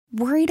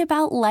Worried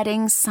about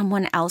letting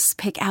someone else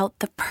pick out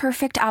the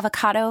perfect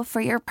avocado for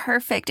your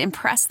perfect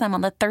impress them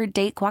on the third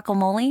date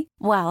guacamole?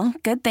 Well,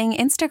 good thing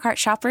Instacart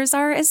shoppers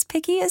are as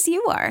picky as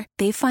you are.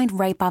 They find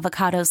ripe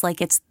avocados like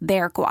it's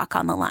their guac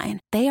on the line.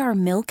 They are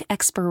milk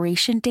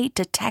expiration date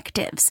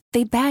detectives.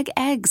 They bag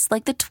eggs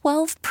like the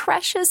 12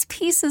 precious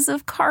pieces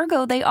of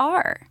cargo they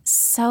are.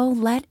 So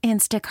let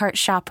Instacart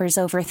shoppers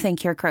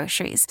overthink your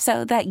groceries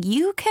so that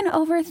you can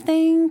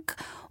overthink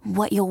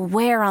what you'll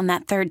wear on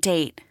that third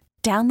date.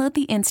 Download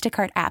the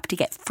Instacart app to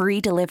get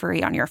free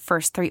delivery on your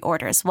first 3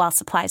 orders while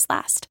supplies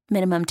last.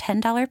 Minimum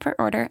 $10 per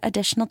order.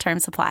 Additional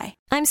terms apply.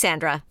 I'm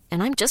Sandra,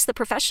 and I'm just the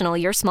professional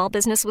your small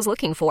business was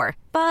looking for.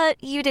 But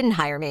you didn't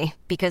hire me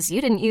because you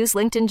didn't use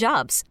LinkedIn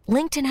Jobs.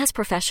 LinkedIn has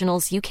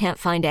professionals you can't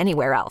find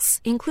anywhere else,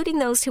 including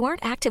those who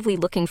aren't actively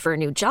looking for a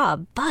new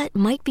job, but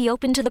might be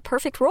open to the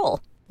perfect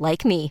role,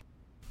 like me.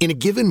 In a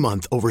given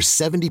month, over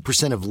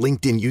 70% of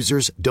LinkedIn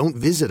users don't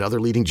visit other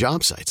leading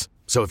job sites.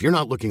 So if you're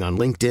not looking on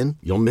LinkedIn,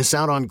 you'll miss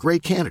out on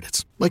great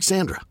candidates like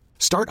Sandra.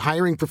 Start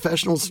hiring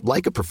professionals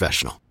like a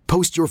professional.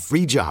 Post your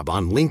free job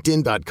on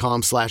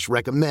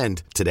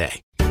linkedin.com/recommend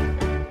today.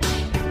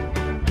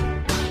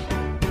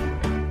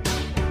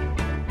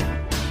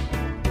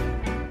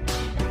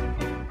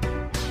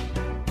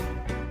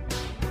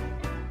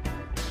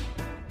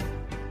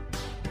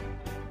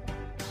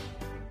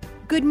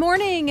 Good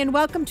morning and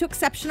welcome to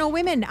Exceptional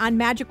Women on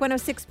Magic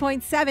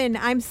 106.7.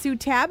 I'm Sue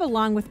Tabb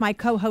along with my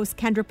co-host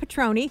Kendra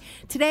Parone.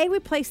 Today we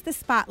place the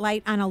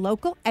spotlight on a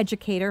local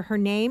educator. Her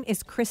name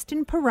is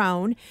Kristin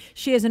Parone.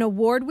 She is an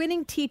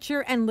award-winning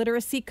teacher and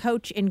literacy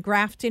coach in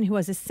Grafton who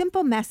has a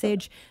simple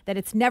message that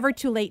it's never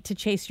too late to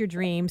chase your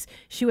dreams.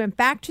 She went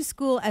back to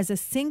school as a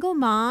single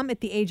mom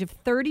at the age of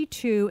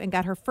 32 and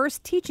got her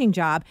first teaching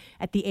job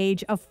at the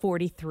age of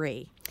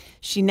 43.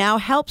 She now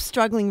helps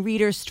struggling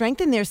readers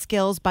strengthen their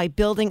skills by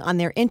building on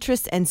their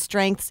interests and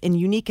strengths in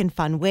unique and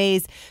fun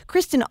ways.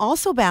 Kristin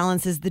also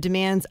balances the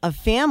demands of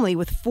family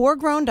with 4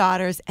 grown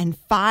daughters and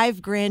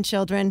 5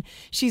 grandchildren.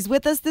 She's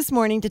with us this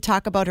morning to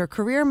talk about her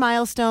career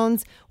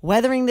milestones,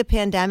 weathering the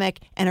pandemic,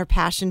 and her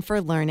passion for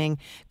learning.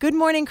 Good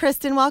morning,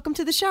 Kristin. Welcome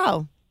to the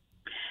show.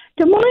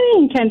 Good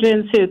morning, Kendra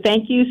and Sue.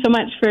 Thank you so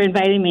much for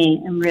inviting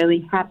me. I'm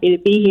really happy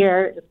to be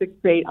here. It's a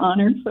great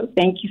honor, so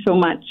thank you so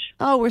much.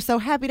 Oh, we're so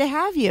happy to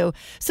have you.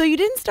 So you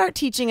didn't start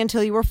teaching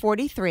until you were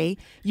 43.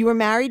 You were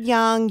married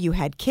young. You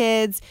had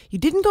kids. You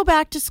didn't go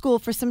back to school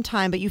for some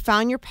time, but you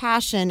found your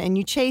passion and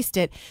you chased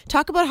it.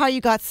 Talk about how you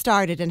got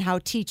started and how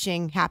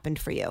teaching happened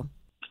for you.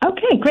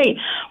 Okay, great.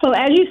 Well,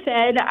 as you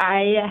said,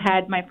 I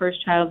had my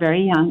first child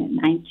very young at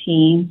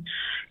 19.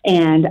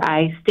 And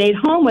I stayed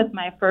home with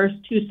my first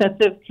 2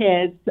 sets of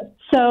kids.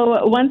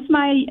 So once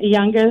my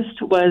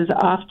youngest was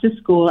off to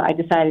school, I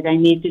decided I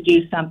need to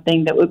do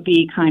something that would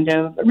be kind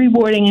of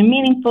rewarding and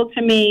meaningful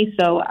to me.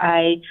 So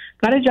I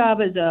got a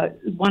job as a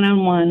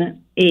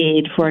one-on-one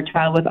aide for a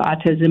child with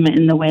autism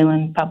in the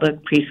Wayland Public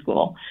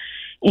Preschool.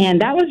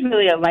 And that was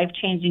really a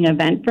life-changing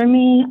event for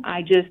me.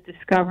 I just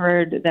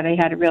discovered that I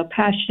had a real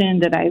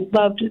passion, that I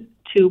loved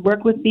to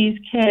work with these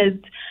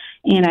kids.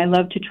 And I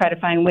love to try to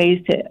find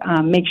ways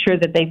to make sure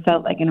that they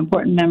felt like an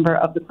important member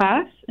of the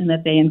class and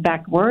that they, in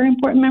fact, were an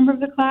important member of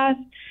the class.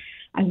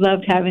 I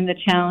loved having the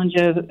challenge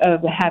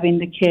of having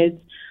the kids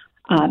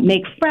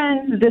make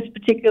friends. This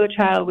particular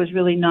child was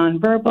really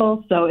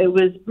nonverbal, so it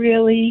was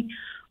really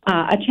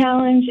a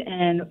challenge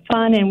and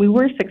fun, and we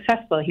were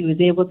successful. He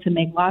was able to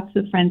make lots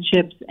of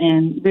friendships,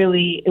 and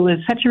really it was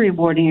such a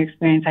rewarding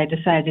experience. I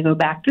decided to go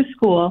back to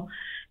school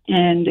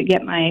and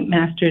get my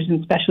master's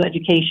in special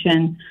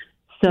education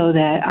so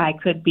that I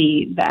could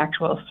be the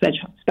actual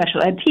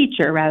special ed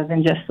teacher rather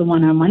than just the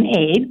one-on-one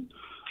aide.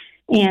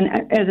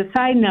 And as a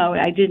side note,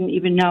 I didn't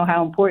even know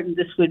how important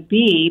this would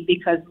be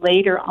because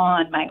later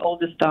on, my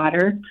oldest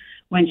daughter,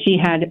 when she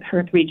had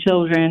her 3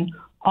 children,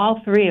 all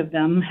 3 of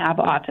them have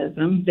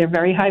autism. They're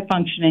very high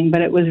functioning,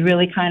 but it was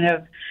really kind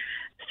of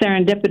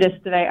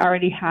serendipitous that I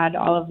already had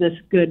all of this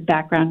good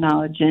background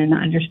knowledge and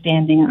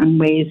understanding on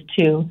ways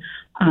to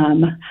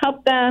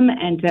help them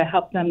and to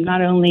help them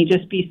not only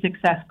just be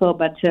successful,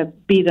 but to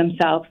be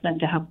themselves and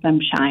to help them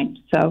shine.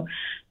 So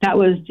that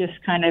was just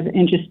kind of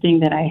interesting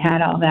that I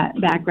had all that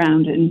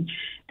background, and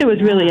there was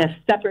really a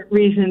separate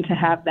reason to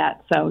have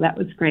that. So that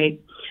was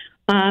great.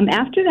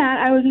 After that,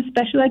 I was a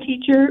special ed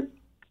teacher,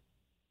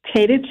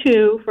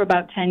 K-2, for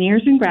about 10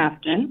 years in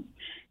Grafton,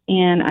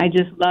 and I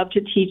just loved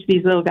to teach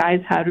these little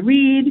guys how to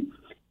read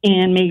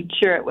and made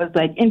sure it was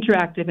like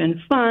interactive and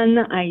fun.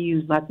 I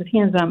used lots of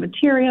hands-on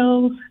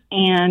materials,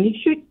 and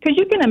because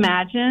you can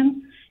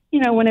imagine, you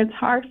know, when it's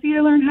hard for you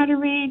to learn how to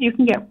read, you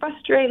can get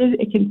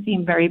frustrated. It can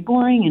seem very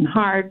boring and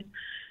hard.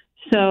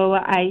 So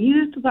I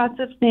used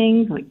lots of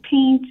things like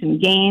paint and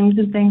games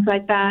and things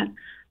like that.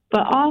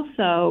 But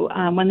also,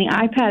 when the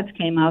iPads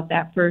came out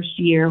that first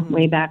year,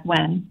 way back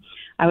when,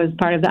 I was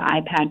part of the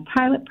iPad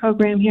pilot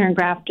program here in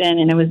Grafton,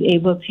 and I was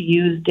able to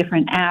use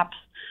different apps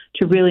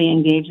to really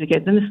engage the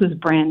kids. And this was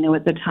brand new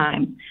at the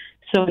time.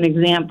 So an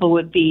example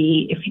would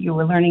be if you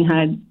were learning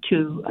how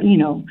to, you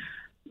know,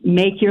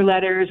 make your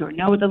letters or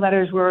know what the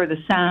letters were or the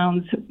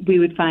sounds. We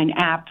would find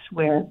apps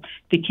where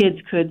the kids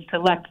could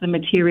select the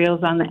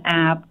materials on the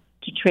app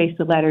to trace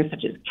the letters,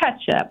 such as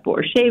ketchup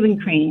or shaving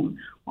cream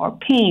or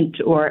paint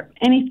or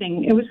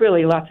anything. It was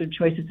really lots of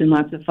choices and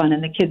lots of fun,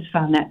 and the kids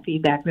found that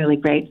feedback really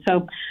great.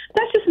 So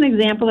that's just an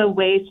example of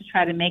ways to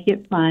try to make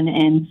it fun,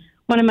 and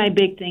one of my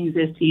big things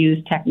is to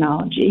use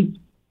technology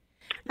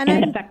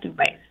in effective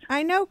ways.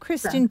 I know,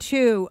 Kristin,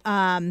 too,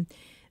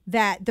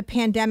 that the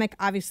pandemic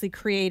obviously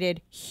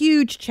created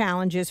huge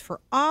challenges for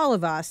all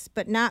of us,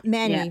 but not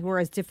many were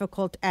as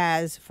difficult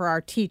as for our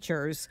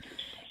teachers.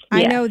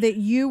 I know that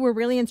you were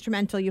really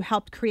instrumental. You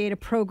helped create a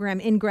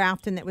program in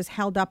Grafton that was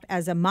held up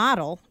as a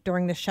model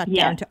during the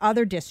shutdown to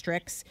other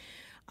districts.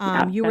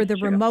 You were the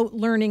Remote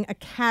Learning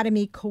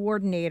Academy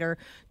coordinator.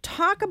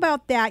 Talk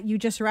about that. You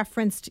just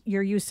referenced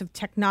your use of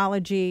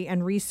technology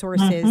and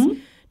resources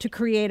to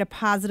create a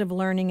positive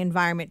learning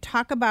environment.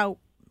 Talk about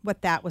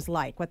what that was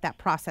like, what that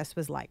process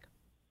was like.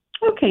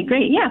 Okay,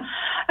 great. Yeah.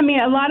 I mean,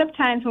 a lot of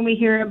times when we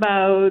hear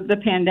about the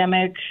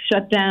pandemic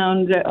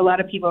shutdowns, a lot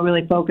of people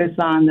really focus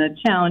on the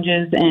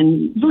challenges,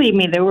 and believe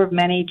me, there were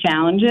many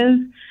challenges.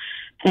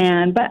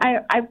 But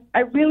I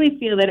really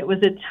feel that it was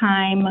a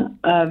time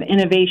of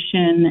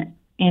innovation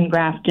in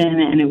Grafton,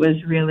 and it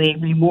was really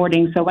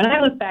rewarding. So when I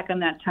look back on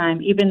that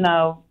time, even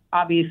though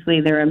obviously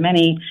there are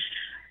many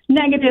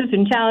negatives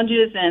and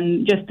challenges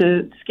and just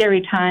a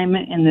scary time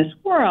in this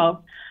world,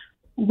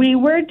 we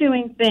were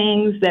doing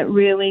things that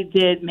really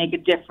did make a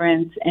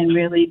difference and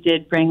really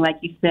did bring, like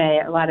you say,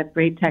 a lot of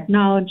great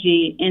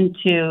technology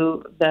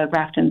into the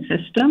Grafton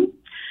system.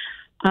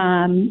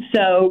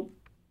 So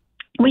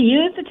we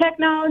used the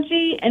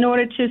technology in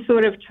order to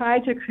sort of try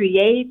to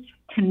create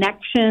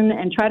connection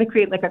and try to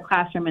create like a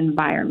classroom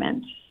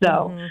environment.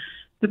 So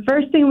the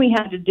first thing we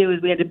had to do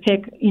is we had to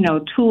pick,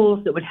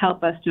 tools that would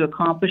help us to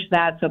accomplish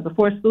that. So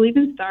before school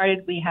even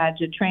started, we had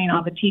to train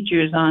all the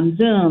teachers on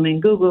Zoom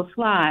and Google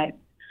Slides.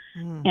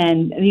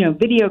 And,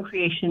 video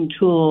creation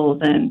tools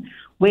and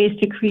ways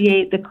to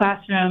create the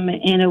classroom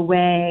in a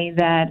way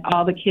that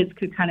all the kids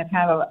could kind of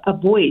have a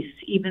voice,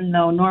 even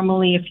though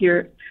normally if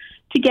you're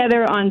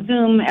together on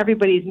Zoom,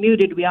 everybody's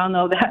muted. We all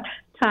know that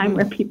time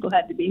where people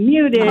had to be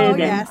muted and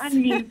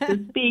unmute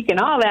to speak and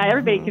all that.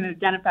 Everybody can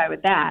identify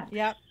with that.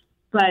 Yep.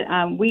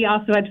 But we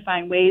also had to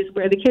find ways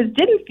where the kids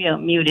didn't feel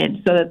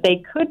muted so that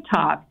they could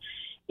talk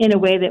in a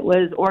way that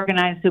was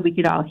organized so we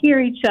could all hear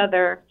each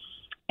other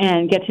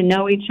and get to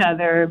know each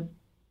other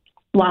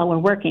while we're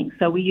working.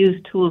 So we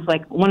use tools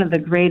like one of the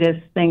greatest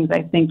things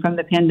I think from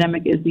the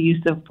pandemic is the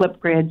use of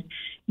Flipgrid.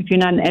 If you're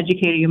not an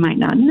educator, you might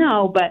not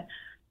know, but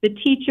the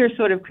teacher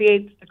sort of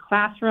creates the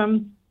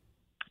classroom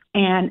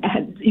and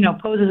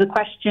poses a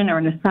question or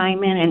an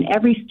assignment, and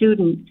every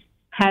student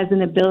has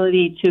an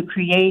ability to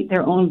create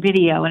their own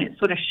video, and it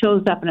sort of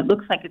shows up and it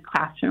looks like a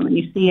classroom, and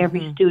you see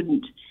every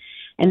student.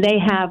 And they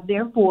have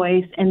their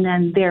voice, and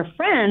then their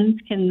friends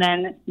can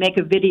then make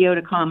a video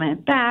to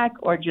comment back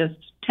or just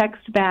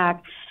text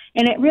back.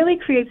 And it really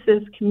creates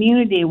this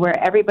community where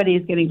everybody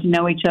is getting to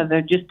know each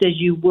other just as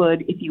you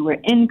would if you were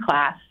in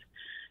class.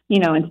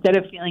 Instead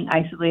of feeling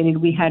isolated,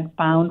 we had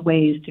found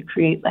ways to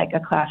create like a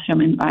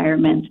classroom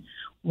environment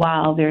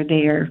while they're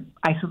there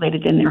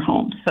isolated in their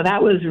homes. So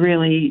that was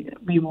really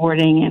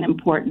rewarding and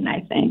important,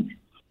 I think.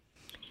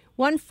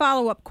 One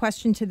follow-up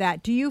question to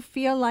that. Do you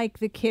feel like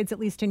the kids, at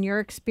least in your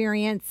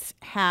experience,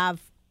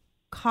 have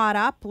caught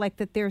up, like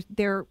that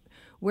they're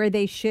where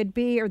they should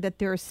be, or that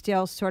there are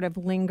still sort of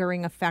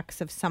lingering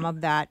effects of some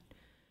of that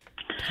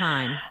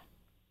time?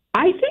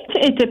 I think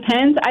it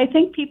depends. I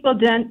think people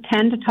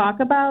tend to talk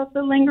about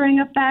the lingering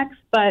effects,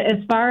 but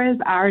as far as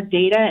our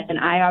data, and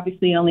I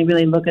obviously only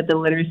really look at the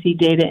literacy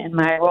data in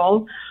my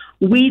role,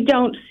 we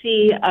don't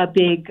see a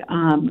big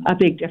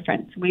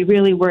difference. We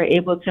really were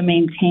able to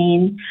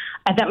maintain.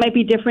 That might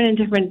be different in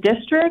different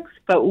districts,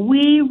 but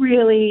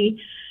we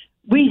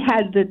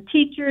had the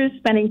teachers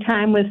spending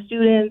time with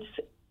students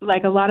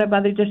like a lot of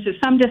other districts.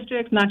 Some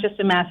districts, not just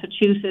in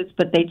Massachusetts,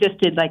 but they just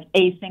did like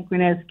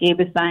asynchronous, gave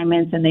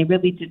assignments, and they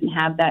really didn't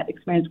have that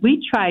experience.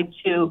 We tried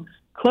to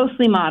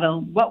closely model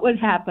what would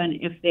happen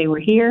if they were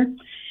here,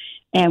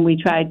 and we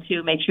tried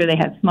to make sure they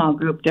had small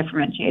group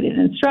differentiated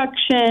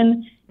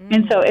instruction.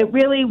 And so it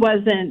really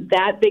wasn't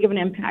that big of an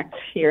impact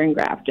here in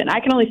Grafton. I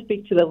can only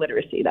speak to the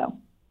literacy, though.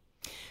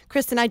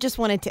 Kristin, I just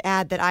wanted to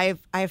add that I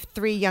have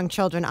 3 young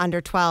children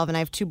under 12, and I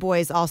have 2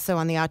 boys also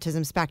on the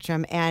autism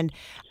spectrum. And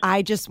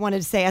I just wanted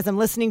to say, as I'm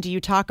listening to you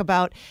talk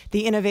about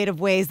the innovative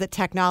ways that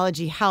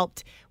technology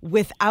helped,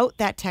 without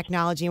that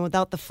technology and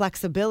without the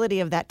flexibility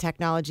of that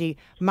technology,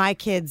 my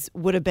kids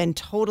would have been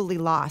totally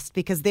lost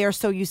because they're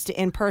so used to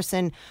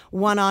in-person,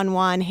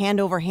 one-on-one,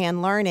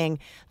 hand-over-hand learning.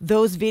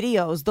 Those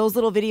videos, those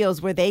little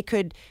videos where they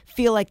could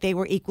feel like they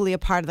were equally a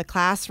part of the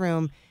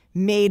classroom,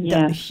 made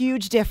the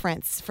huge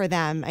difference for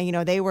them.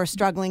 And, they were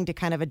struggling to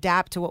kind of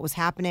adapt to what was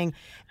happening.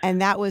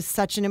 And that was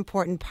such an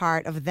important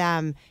part of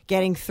them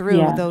getting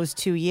through those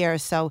 2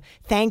 years. So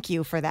thank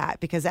you for that.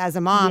 Because as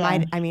a mom,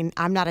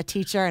 I'm not a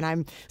teacher,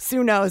 and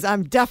Sue knows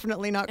I'm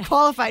definitely not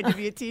qualified to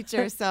be a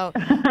teacher. So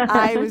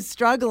I was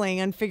struggling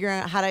and figuring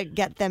out how to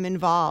get them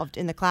involved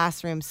in the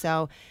classroom.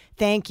 So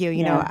thank you.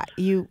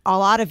 A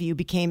lot of you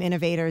became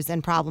innovators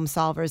and problem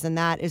solvers, and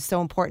that is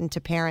so important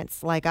to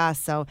parents like us.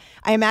 So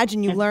I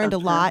imagine you learned a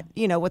lot,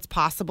 what's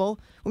possible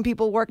when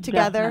people work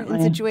together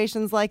in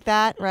situations like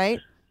that, right?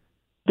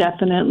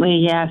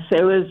 Definitely, yes.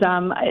 It was,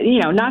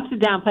 not to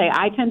downplay.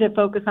 I tend to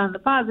focus on the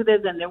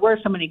positives, and there were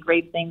so many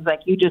great things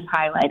like you just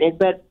highlighted.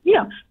 But,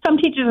 some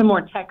teachers are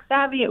more tech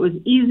savvy. It was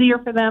easier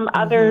for them.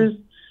 Others,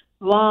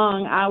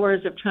 long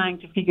hours of trying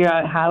to figure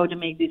out how to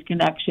make these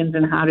connections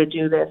and how to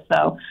do this.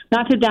 So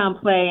not to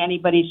downplay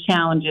anybody's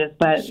challenges,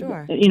 but,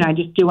 I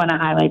just do want to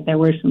highlight there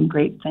were some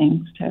great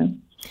things too.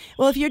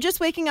 Well, if you're just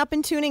waking up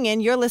and tuning in,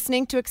 you're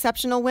listening to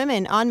Exceptional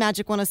Women on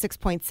Magic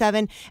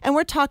 106.7, and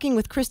we're talking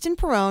with Kristin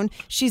Parone.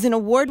 She's an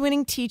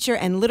award-winning teacher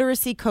and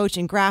literacy coach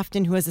in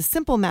Grafton who has a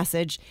simple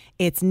message: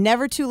 it's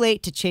never too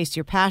late to chase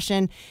your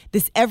passion.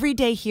 This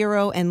everyday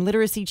hero and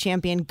literacy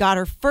champion got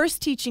her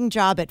first teaching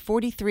job at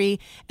 43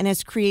 and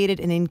has created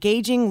an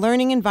engaging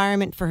learning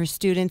environment for her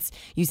students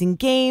using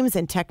games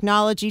and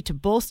technology to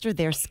bolster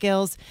their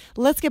skills.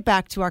 Let's get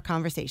back to our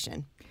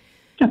conversation.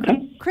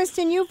 Okay.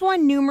 Kristin, you've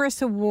won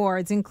numerous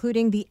awards,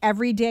 including the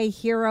Everyday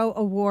Hero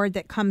Award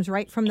that comes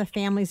right from the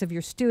families of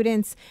your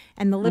students,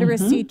 and the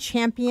Literacy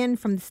Champion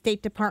from the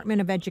State Department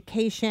of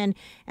Education.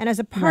 And as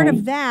a part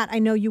of that, I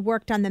know you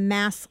worked on the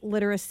Mass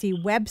Literacy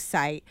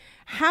website.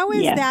 How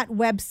is that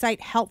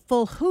website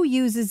helpful? Who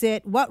uses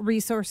it? What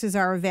resources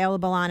are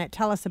available on it?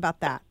 Tell us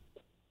about that.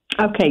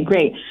 Okay,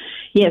 great.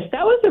 Yes,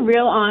 that was a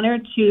real honor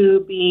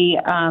to be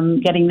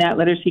getting that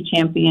Literacy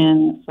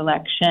Champion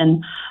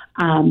selection.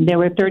 There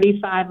were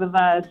 35 of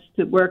us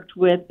that worked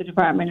with the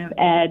Department of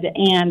Ed,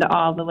 and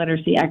all the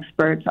literacy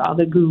experts, all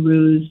the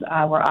gurus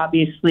were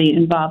obviously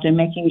involved in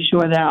making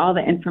sure that all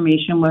the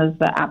information was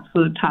the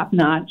absolute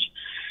top-notch.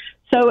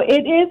 So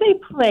it is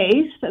a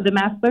place, the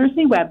Mass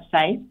Literacy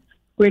website,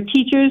 where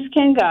teachers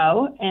can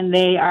go, and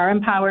they are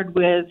empowered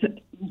with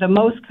the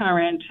most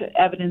current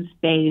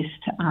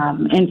evidence-based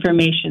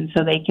information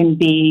so they can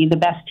be the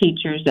best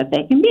teachers that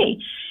they can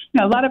be.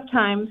 A lot of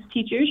times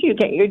teachers, you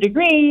get your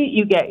degree,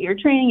 you get your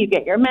training, you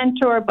get your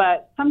mentor,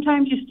 but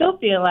sometimes you still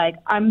feel like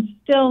I'm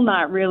still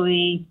not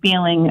really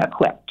feeling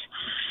equipped.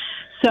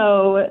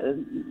 So,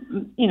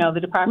 the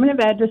Department of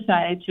Ed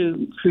decided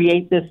to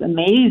create this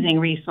amazing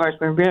resource.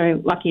 We're very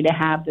lucky to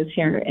have this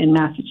here in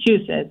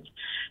Massachusetts.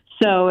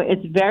 So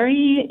it's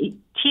very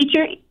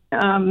teacher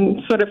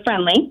sort of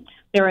friendly.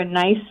 There are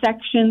nice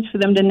sections for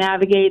them to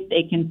navigate.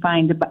 They can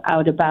find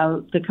out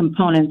about the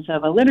components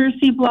of a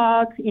literacy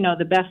block,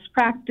 the best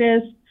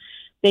practice.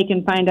 They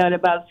can find out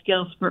about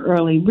skills for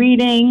early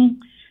reading.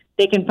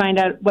 They can find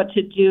out what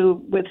to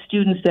do with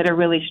students that are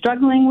really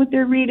struggling with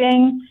their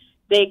reading.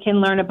 They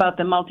can learn about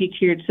the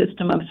multi-tiered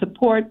system of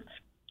support.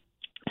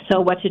 So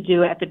what to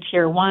do at the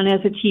tier 1 as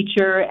a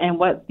teacher, and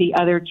what the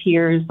other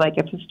tiers, like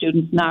if a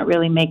student's not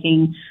really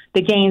making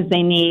the gains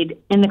they need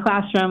in the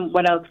classroom,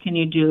 what else can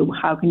you do?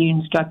 How can you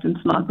instruct in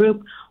small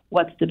group?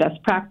 What's the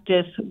best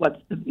practice? What's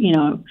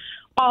the,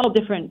 all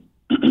different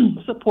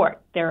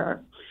support. There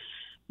are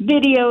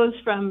videos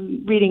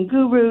from reading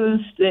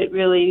gurus that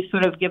really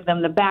sort of give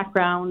them the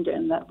background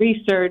and the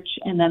research,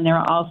 and then there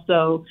are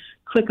also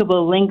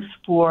clickable links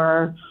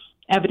for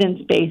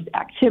evidence-based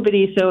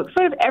activities. So it's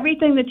sort of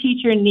everything the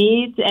teacher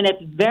needs, and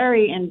it's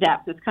very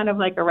in-depth. It's kind of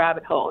like a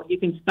rabbit hole. You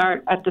can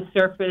start at the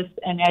surface,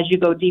 and as you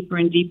go deeper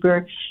and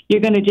deeper,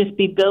 you're going to just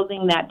be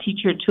building that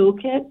teacher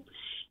toolkit.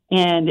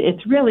 And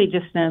it's really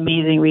just an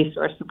amazing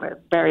resource that we're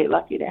very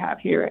lucky to have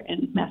here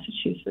in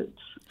Massachusetts.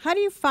 How do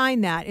you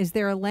find that? Is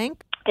there a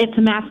link? It's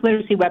a Mass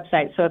Literacy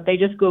website. So if they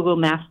just Google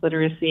Mass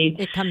Literacy,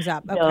 it comes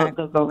up. Okay.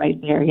 They'll go right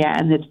there,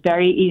 and it's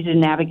very easy to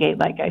navigate,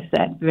 like I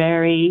said,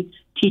 very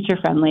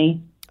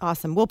teacher-friendly.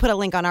 Awesome. We'll put a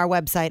link on our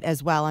website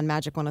as well on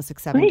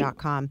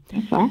magic1067.com.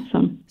 That's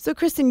awesome. So,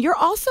 Kristin, you're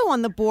also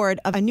on the board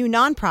of a new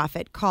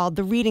nonprofit called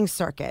the Reading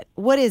Circuit.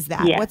 What is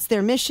that? Yes. What's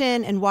their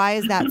mission, and why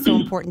is that so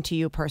important to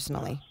you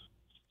personally?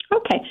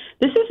 Okay.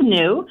 This is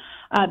new.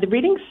 The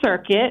Reading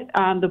Circuit,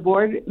 the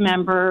board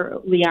member,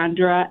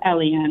 Leandra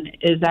Elian,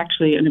 is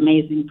actually an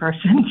amazing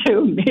person,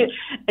 too.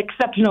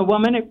 Exceptional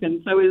woman,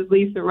 and so is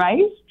Lisa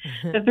Rice.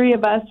 The three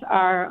of us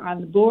are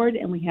on the board,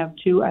 and we have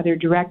two other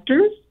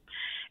directors.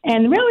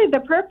 And really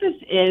the purpose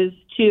is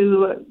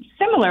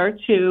similar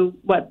to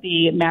what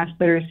the Mass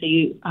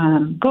Literacy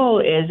goal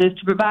is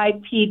to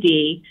provide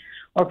PD,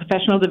 or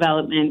professional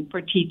development, for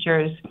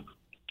teachers,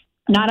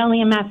 not only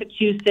in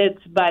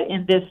Massachusetts, but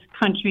in this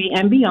country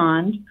and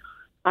beyond.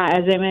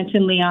 As I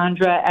mentioned,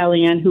 Leandra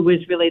Elian, who was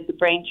really the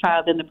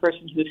brainchild and the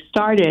person who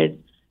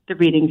started the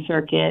Reading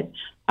Circuit,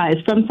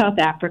 is from South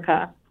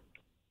Africa.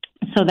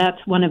 So that's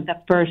one of the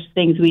first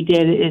things we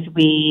did, is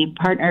we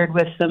partnered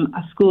with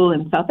a school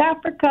in South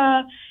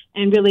Africa,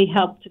 and really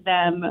helped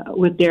them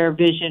with their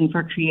vision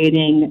for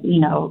creating,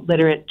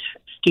 literate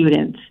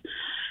students.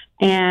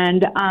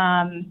 And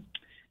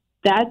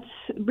that's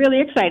really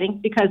exciting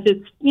because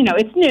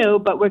it's new,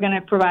 but we're going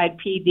to provide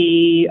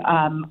PD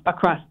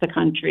across the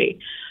country.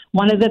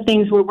 One of the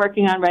things we're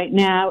working on right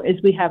now is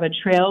we have a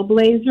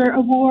Trailblazer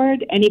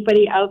Award.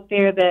 Anybody out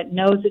there that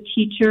knows a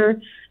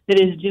teacher that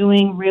is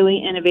doing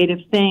really innovative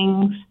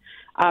things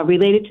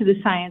related to the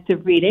science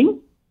of reading,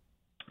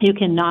 you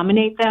can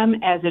nominate them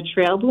as a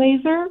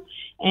trailblazer,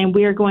 and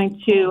we are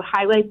going to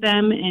highlight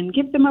them and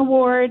give them an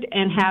award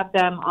and have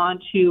them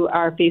onto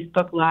our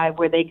Facebook Live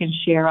where they can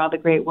share all the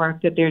great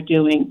work that they're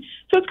doing.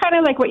 So it's kind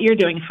of like what you're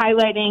doing,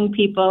 highlighting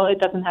people. It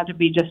doesn't have to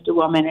be just a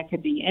woman. It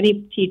could be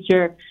any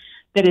teacher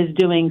that is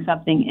doing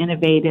something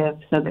innovative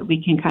so that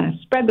we can kind of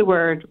spread the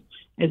word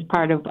as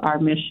part of our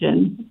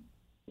mission.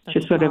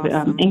 That's to sort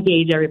awesome. Of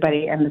engage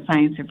everybody in the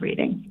science of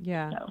reading.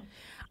 Yeah. So.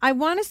 I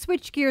want to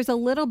switch gears a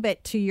little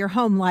bit to your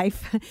home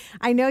life.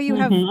 I know you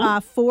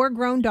have 4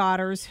 grown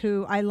daughters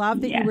who I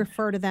love that you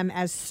refer to them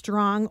as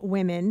strong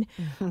women.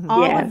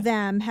 All of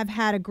them have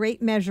had a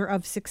great measure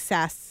of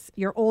success.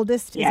 Your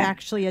oldest is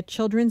actually a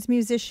children's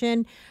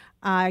musician.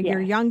 Your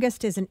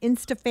youngest is an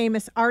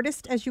Insta-famous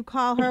artist, as you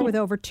call her, with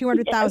over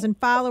 200,000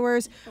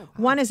 followers.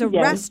 One is a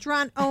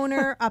restaurant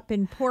owner up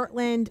in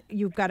Portland.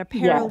 You've got a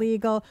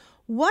paralegal.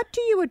 What do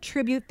you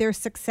attribute their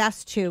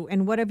success to,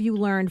 and what have you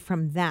learned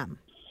from them?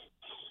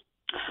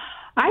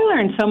 I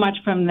learned so much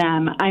from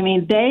them. I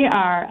mean, they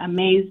are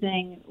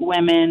amazing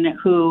women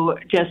who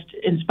just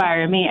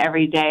inspire me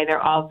every day.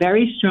 They're all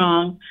very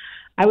strong.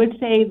 I would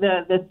say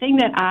the thing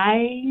that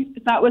I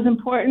thought was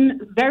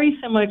important, very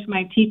similar to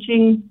my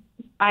teaching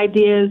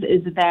ideas,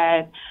 is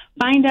that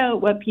find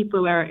out what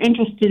people are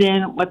interested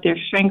in, what their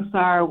strengths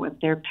are, what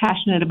they're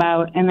passionate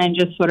about, and then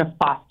just sort of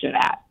foster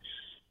that.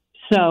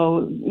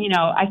 So,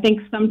 I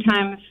think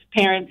sometimes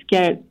parents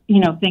get,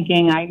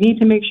 thinking, I need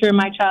to make sure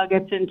my child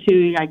gets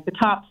into like the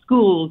top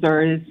schools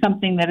or is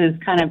something that is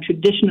kind of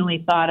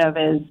traditionally thought of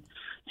as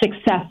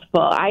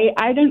successful.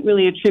 I don't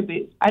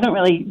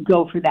really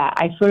go for that.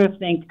 I sort of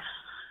think,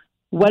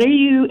 what are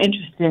you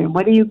interested in?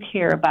 What do you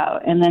care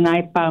about? And then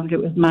I found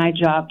it was my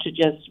job to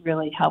just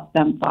really help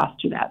them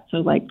foster that. So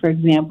like, for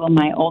example,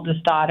 my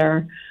oldest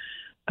daughter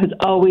has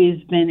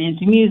always been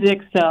into music.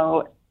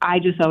 So I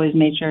just always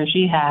made sure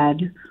she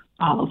had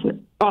all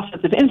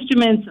sorts of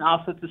instruments and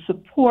all sorts of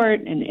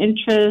support and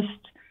interest.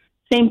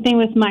 Same thing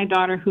with my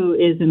daughter, who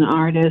is an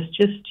artist.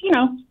 Just,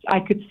 I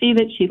could see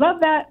that she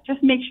loved that.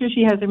 Just make sure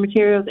she has the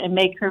materials and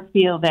make her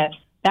feel that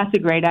that's a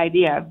great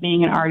idea.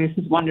 Being an artist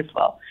is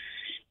wonderful.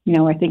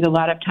 I think a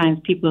lot of times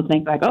people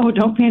think like, oh,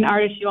 don't be an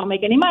artist, you won't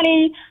make any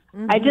money.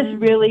 I just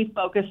really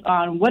focus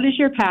on what is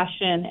your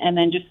passion and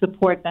then just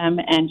support them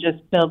and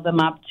just build them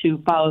up to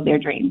follow their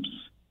dreams.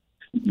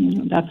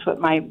 That's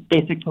what my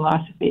basic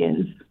philosophy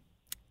is.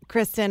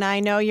 Kristin,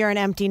 I know you're an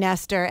empty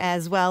nester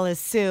as well as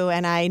Sue,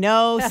 and I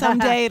know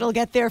someday it'll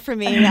get there for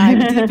me. I'm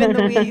deep in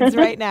the weeds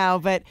right now,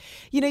 but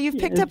you've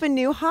picked up a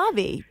new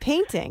hobby,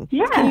 painting.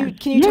 Yeah.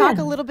 Can you talk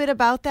a little bit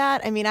about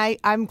that? I mean,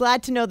 I'm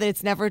glad to know that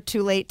it's never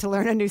too late to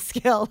learn a new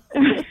skill.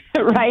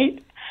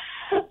 Right.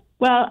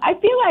 Well, I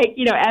feel like,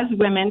 as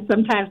women,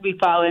 sometimes we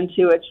fall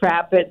into a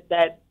trap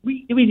that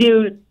we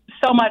do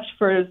so much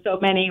for so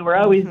many. We're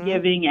always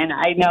giving, and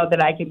I know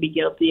that I can be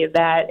guilty of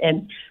that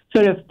and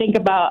sort of think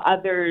about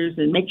others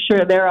and make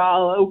sure they're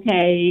all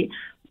okay.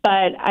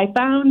 But I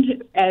found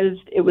as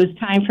it was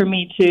time for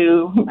me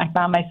I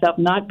found myself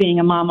not being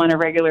a mom on a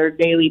regular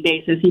daily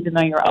basis, even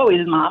though you're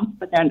always a mom,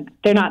 but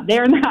they're not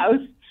there in the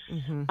house.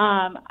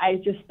 I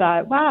just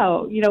thought,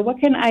 wow, what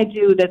can I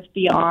do that's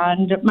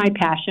beyond my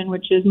passion,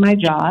 which is my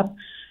job,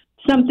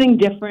 something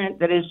different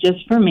that is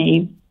just for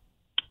me.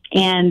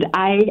 And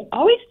I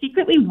always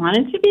secretly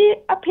wanted to be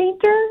a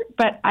painter,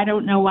 but I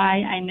don't know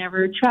why I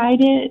never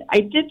tried it. I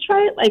did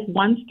try it like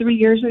once 3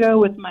 years ago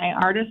with my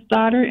artist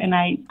daughter, and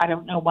I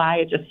don't know why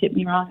it just hit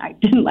me wrong. I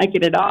didn't like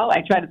it at all.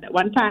 I tried it that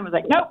one time. I was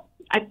like, nope,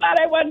 I thought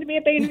I wanted to be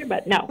a painter,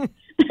 but no.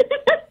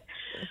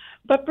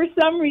 But for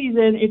some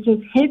reason, it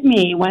just hit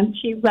me once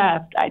she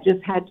left. I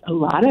just had a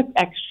lot of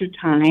extra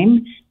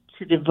time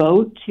to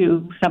devote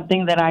to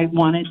something that I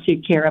wanted to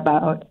care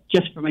about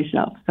just for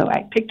myself. So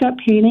I picked up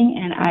painting,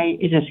 and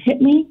it just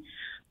hit me,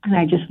 and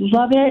I just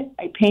love it.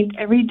 I paint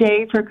every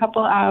day for a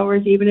couple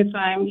hours, even if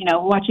I'm,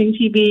 watching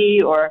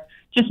TV or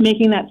just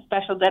making that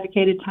special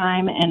dedicated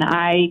time, and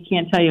I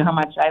can't tell you how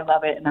much I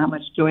love it and how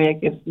much joy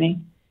it gives me.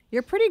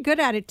 You're pretty good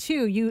at it,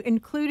 too. You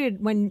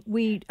included, when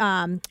we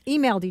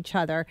emailed each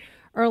other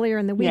earlier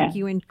in the week,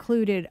 you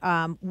included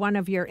one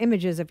of your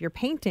images of your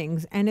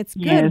paintings, and it's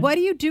good. Yes. What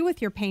do you do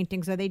with your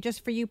paintings? Are they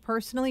just for you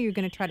personally? You're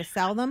going to try to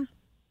sell them?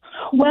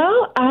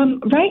 Well,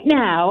 right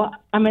now,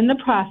 I'm in the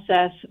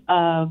process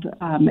of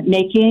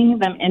making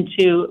them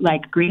into,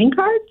 like, greeting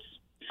cards.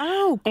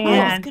 Oh, cool.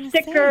 And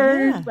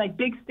stickers, like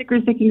big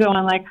stickers that can go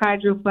on, like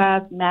Hydro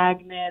Flask,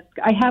 magnets.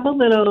 I have a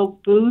little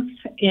booth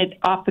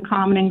off the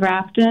Common in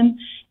Grafton,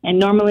 And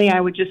normally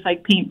I would just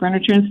like paint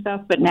furniture and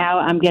stuff, but now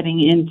I'm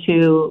getting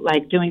into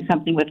like doing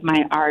something with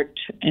my art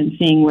and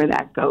seeing where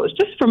that goes,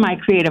 just for my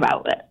creative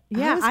outlet.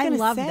 Yeah, I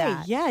love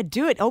that. Yeah,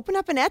 do it. Open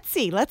up an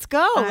Etsy. Let's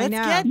go. Let's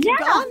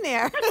get on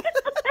there.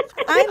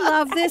 I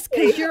love this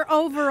because your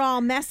overall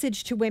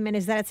message to women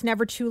is that it's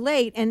never too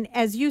late. And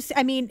as you say,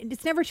 I mean,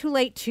 it's never too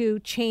late to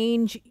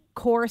change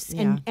course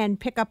and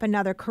pick up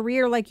another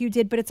career like you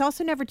did, but it's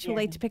also never too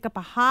late to pick up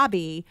a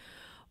hobby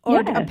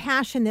or a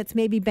passion that's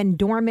maybe been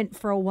dormant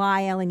for a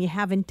while and you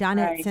haven't done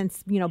it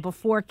since,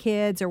 before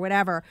kids or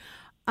whatever.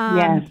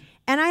 Yes.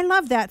 And I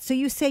love that. So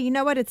you say, you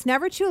know what, it's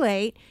never too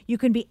late. You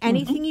can be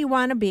anything you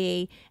want to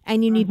be,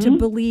 and you need to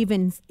believe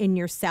in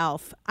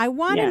yourself. I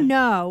want to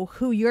know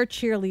who your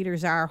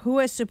cheerleaders are, who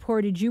has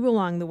supported you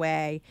along the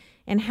way,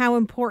 and how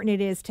important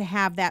it is to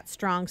have that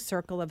strong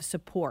circle of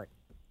support.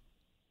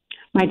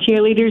 My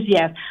cheerleaders,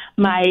 yes.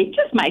 My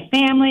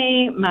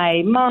family,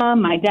 my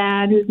mom, my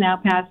dad, who's now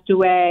passed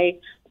away,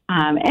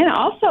 and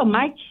also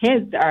my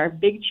kids are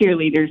big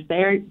cheerleaders.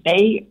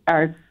 They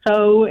are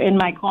so in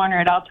my corner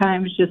at all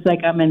times, just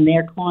like I'm in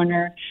their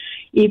corner.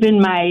 Even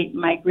my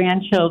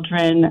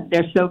grandchildren,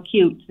 they're so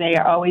cute. They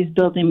are always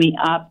building me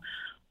up.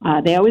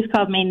 They always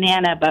called me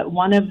Nana, but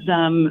one of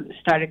them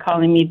started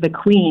calling me the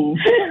Queen.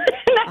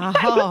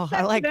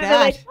 I like that. They're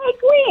like, hey,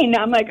 Queen.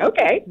 I'm like,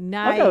 okay,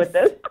 nice. I'll go with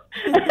this.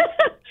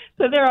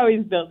 So they're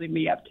always building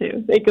me up,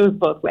 too. It goes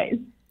both ways.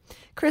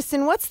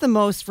 Kristin, what's the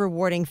most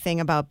rewarding thing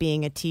about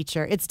being a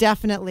teacher? It's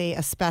definitely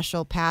a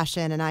special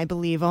passion, and I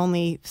believe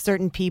only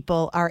certain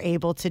people are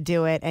able to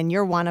do it, and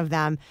you're one of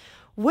them.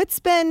 What's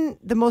been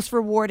the most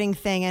rewarding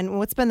thing, and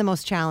what's been the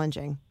most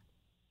challenging?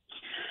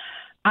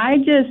 I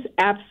just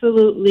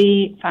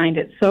absolutely find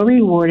it so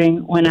rewarding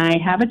when I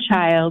have a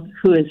child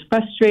who is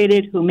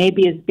frustrated, who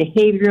maybe is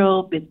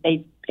behavioral,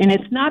 and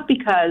it's not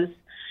because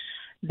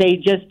they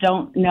just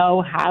don't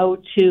know how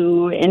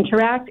to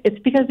interact. It's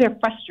because they're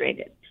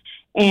frustrated.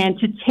 And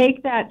to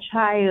take that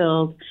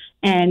child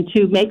and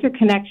to make a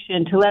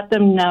connection, to let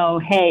them know,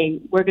 hey,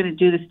 we're going to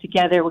do this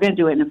together. We're going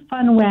to do it in a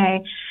fun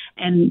way.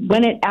 And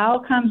when it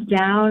all comes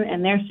down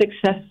and they're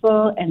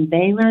successful and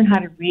they learn how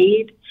to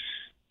read,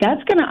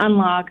 that's going to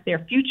unlock their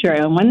future.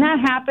 And when that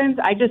happens,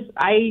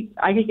 I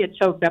could get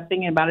choked up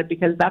thinking about it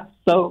because that's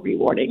so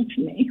rewarding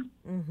to me.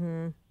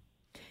 Mm-hmm.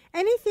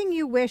 Anything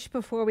you wish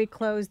before we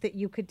close that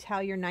you could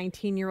tell your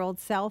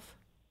 19-year-old self?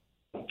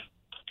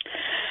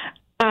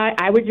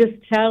 I would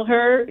just tell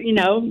her,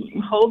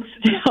 hold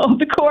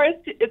the course.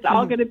 It's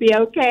all going to be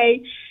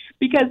okay.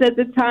 Because at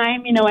the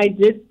time, I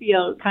did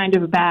feel kind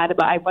of bad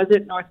I was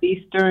at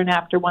Northeastern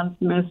after one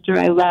semester.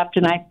 I left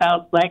and I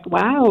felt like,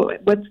 wow,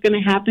 what's going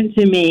to happen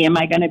to me? Am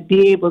I going to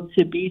be able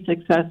to be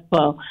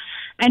successful?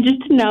 And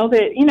just to know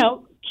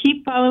that,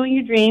 keep following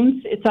your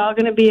dreams. It's all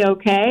going to be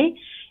okay.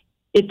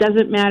 It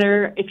doesn't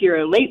matter if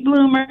you're a late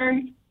bloomer.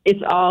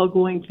 It's all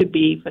going to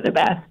be for the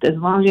best as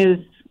long as,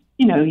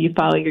 you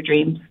follow your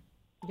dreams.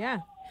 Yeah.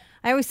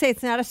 I always say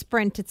it's not a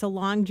sprint, it's a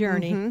long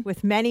journey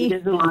with many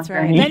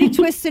journey. Many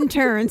twists and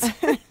turns.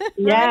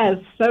 Yes,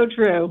 so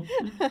true.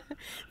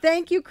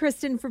 Thank you,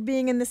 Kristin, for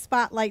being in the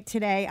spotlight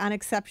today on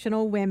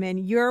Exceptional Women.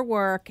 Your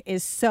work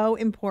is so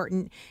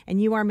important,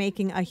 and you are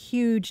making a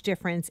huge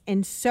difference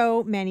in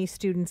so many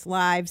students'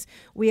 lives.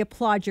 We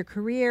applaud your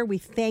career. We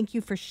thank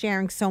you for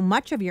sharing so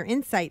much of your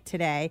insight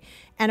today.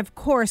 And, of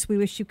course, we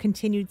wish you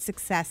continued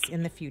success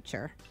in the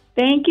future.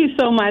 Thank you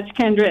so much,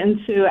 Kendra and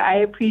Sue. I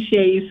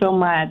appreciate you so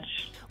much.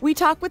 We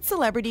talk with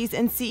celebrities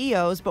and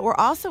CEOs, but we're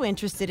also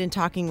interested in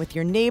talking with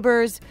your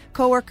neighbors,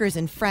 coworkers,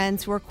 and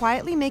friends who are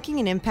quietly making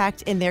an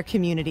impact in their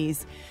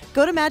communities.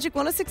 Go to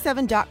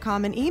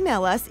magic1067.com and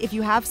email us if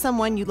you have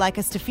someone you'd like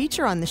us to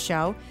feature on the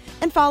show.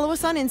 And follow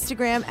us on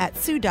Instagram at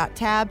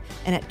sue.tab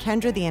and at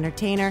Kendra the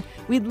Entertainer.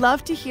 We'd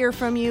love to hear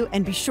from you,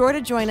 and be sure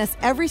to join us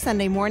every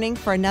Sunday morning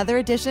for another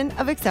edition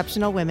of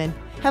Exceptional Women.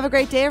 Have a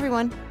great day,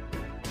 everyone.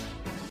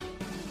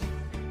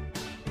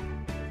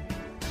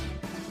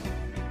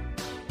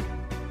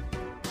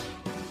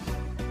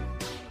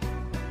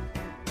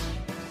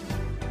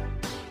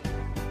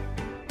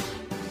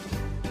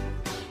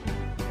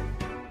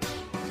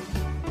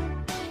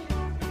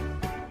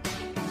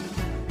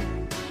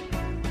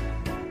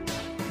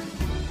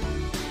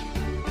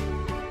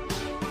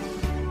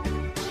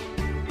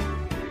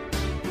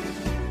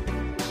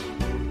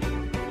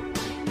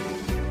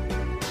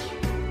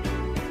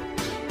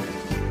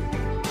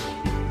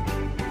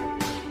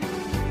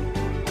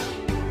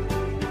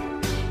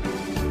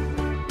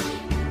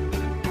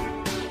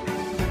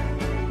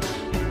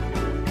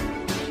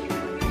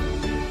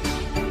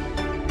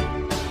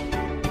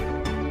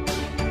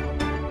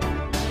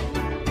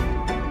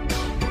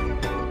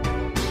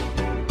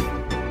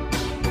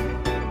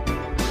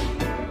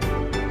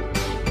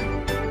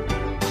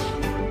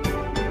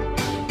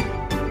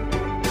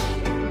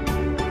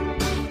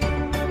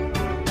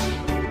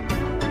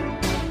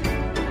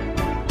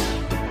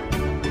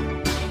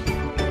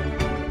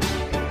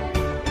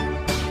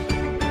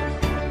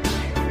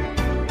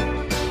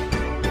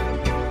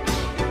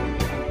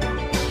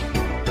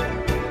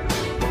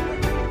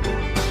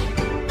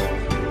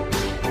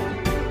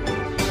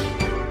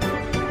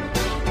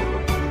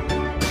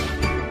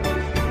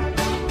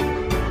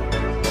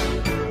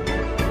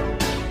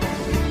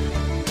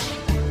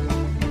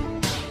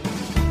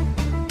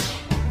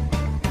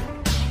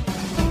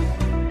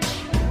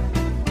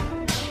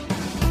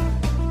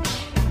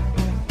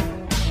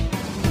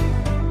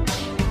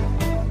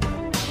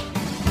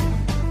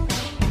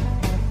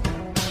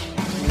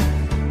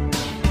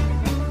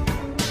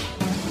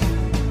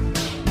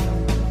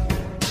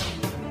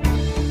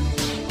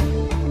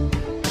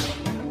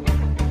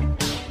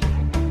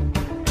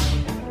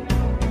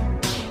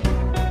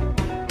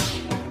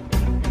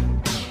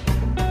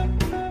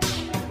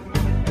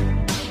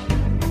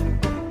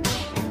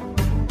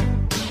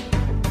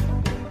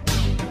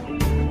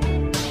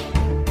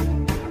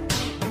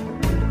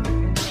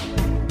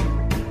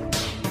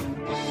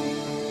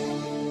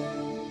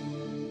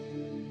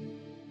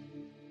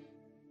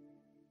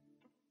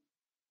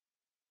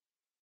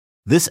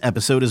 This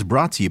episode is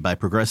brought to you by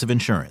Progressive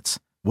Insurance.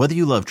 Whether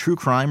you love true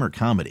crime or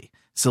comedy,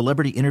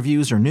 celebrity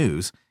interviews or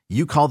news,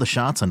 you call the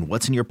shots on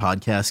what's in your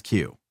podcast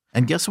queue.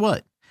 And guess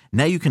what?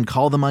 Now you can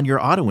call them on your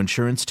auto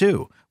insurance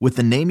too with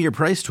the Name Your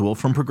Price tool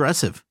from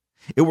Progressive.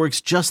 It works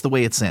just the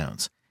way it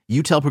sounds.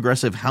 You tell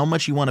Progressive how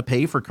much you want to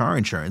pay for car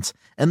insurance,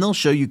 and they'll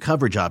show you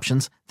coverage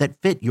options that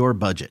fit your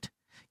budget.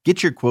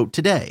 Get your quote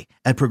today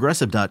at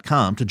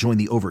Progressive.com to join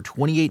the over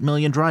 28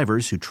 million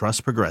drivers who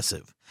trust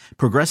Progressive.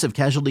 Progressive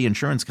Casualty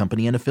Insurance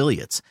Company and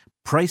Affiliates.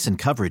 Price and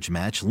coverage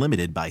match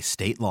limited by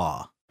state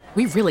law.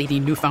 We really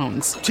need new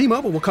phones.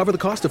 T-Mobile will cover the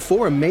cost of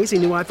 4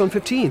 amazing new iPhone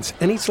 15s,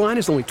 and each line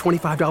is only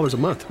 $25 a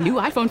month. New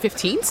iPhone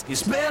 15s?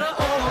 It's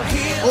better over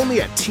here.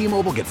 Only at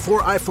T-Mobile, get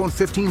 4 iPhone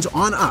 15s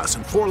on us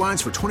and 4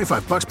 lines for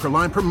 $25 per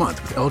line per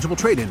month with eligible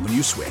trade-in when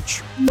you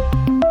switch.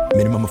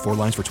 Minimum of 4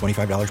 lines for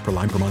 $25 per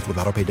line per month with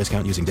autopay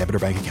discount using debit or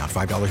bank account.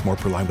 $5 more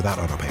per line without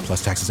autopay,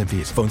 plus taxes and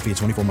fees. Phone fee at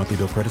 24 monthly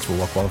bill credits for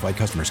well-qualified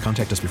customers.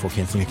 Contact us before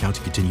canceling account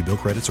to continue bill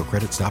credits or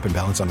credit stop and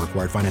balance on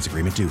required finance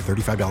agreement due.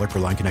 $35 per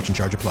line connection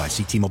charge applies.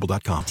 See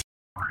T-Mobile.com.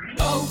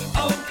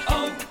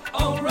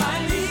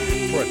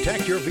 O'Reilly.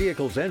 Protect your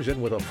vehicle's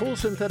engine with a full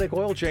synthetic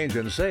oil change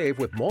and save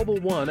with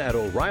Mobil 1 at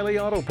O'Reilly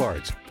Auto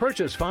Parts.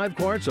 Purchase 5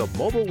 quarts of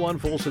Mobil 1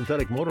 full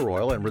synthetic motor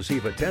oil and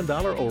receive a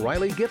 $10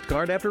 O'Reilly gift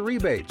card after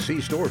rebate.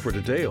 See store for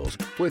details.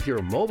 With your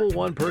Mobil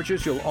 1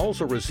 purchase, you'll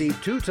also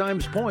receive 2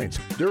 times points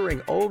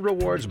during O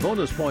Rewards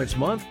Bonus Points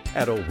Month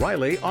at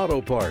O'Reilly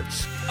Auto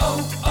Parts.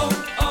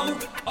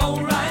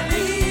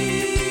 O'Reilly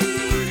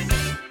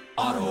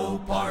Auto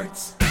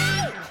Parts.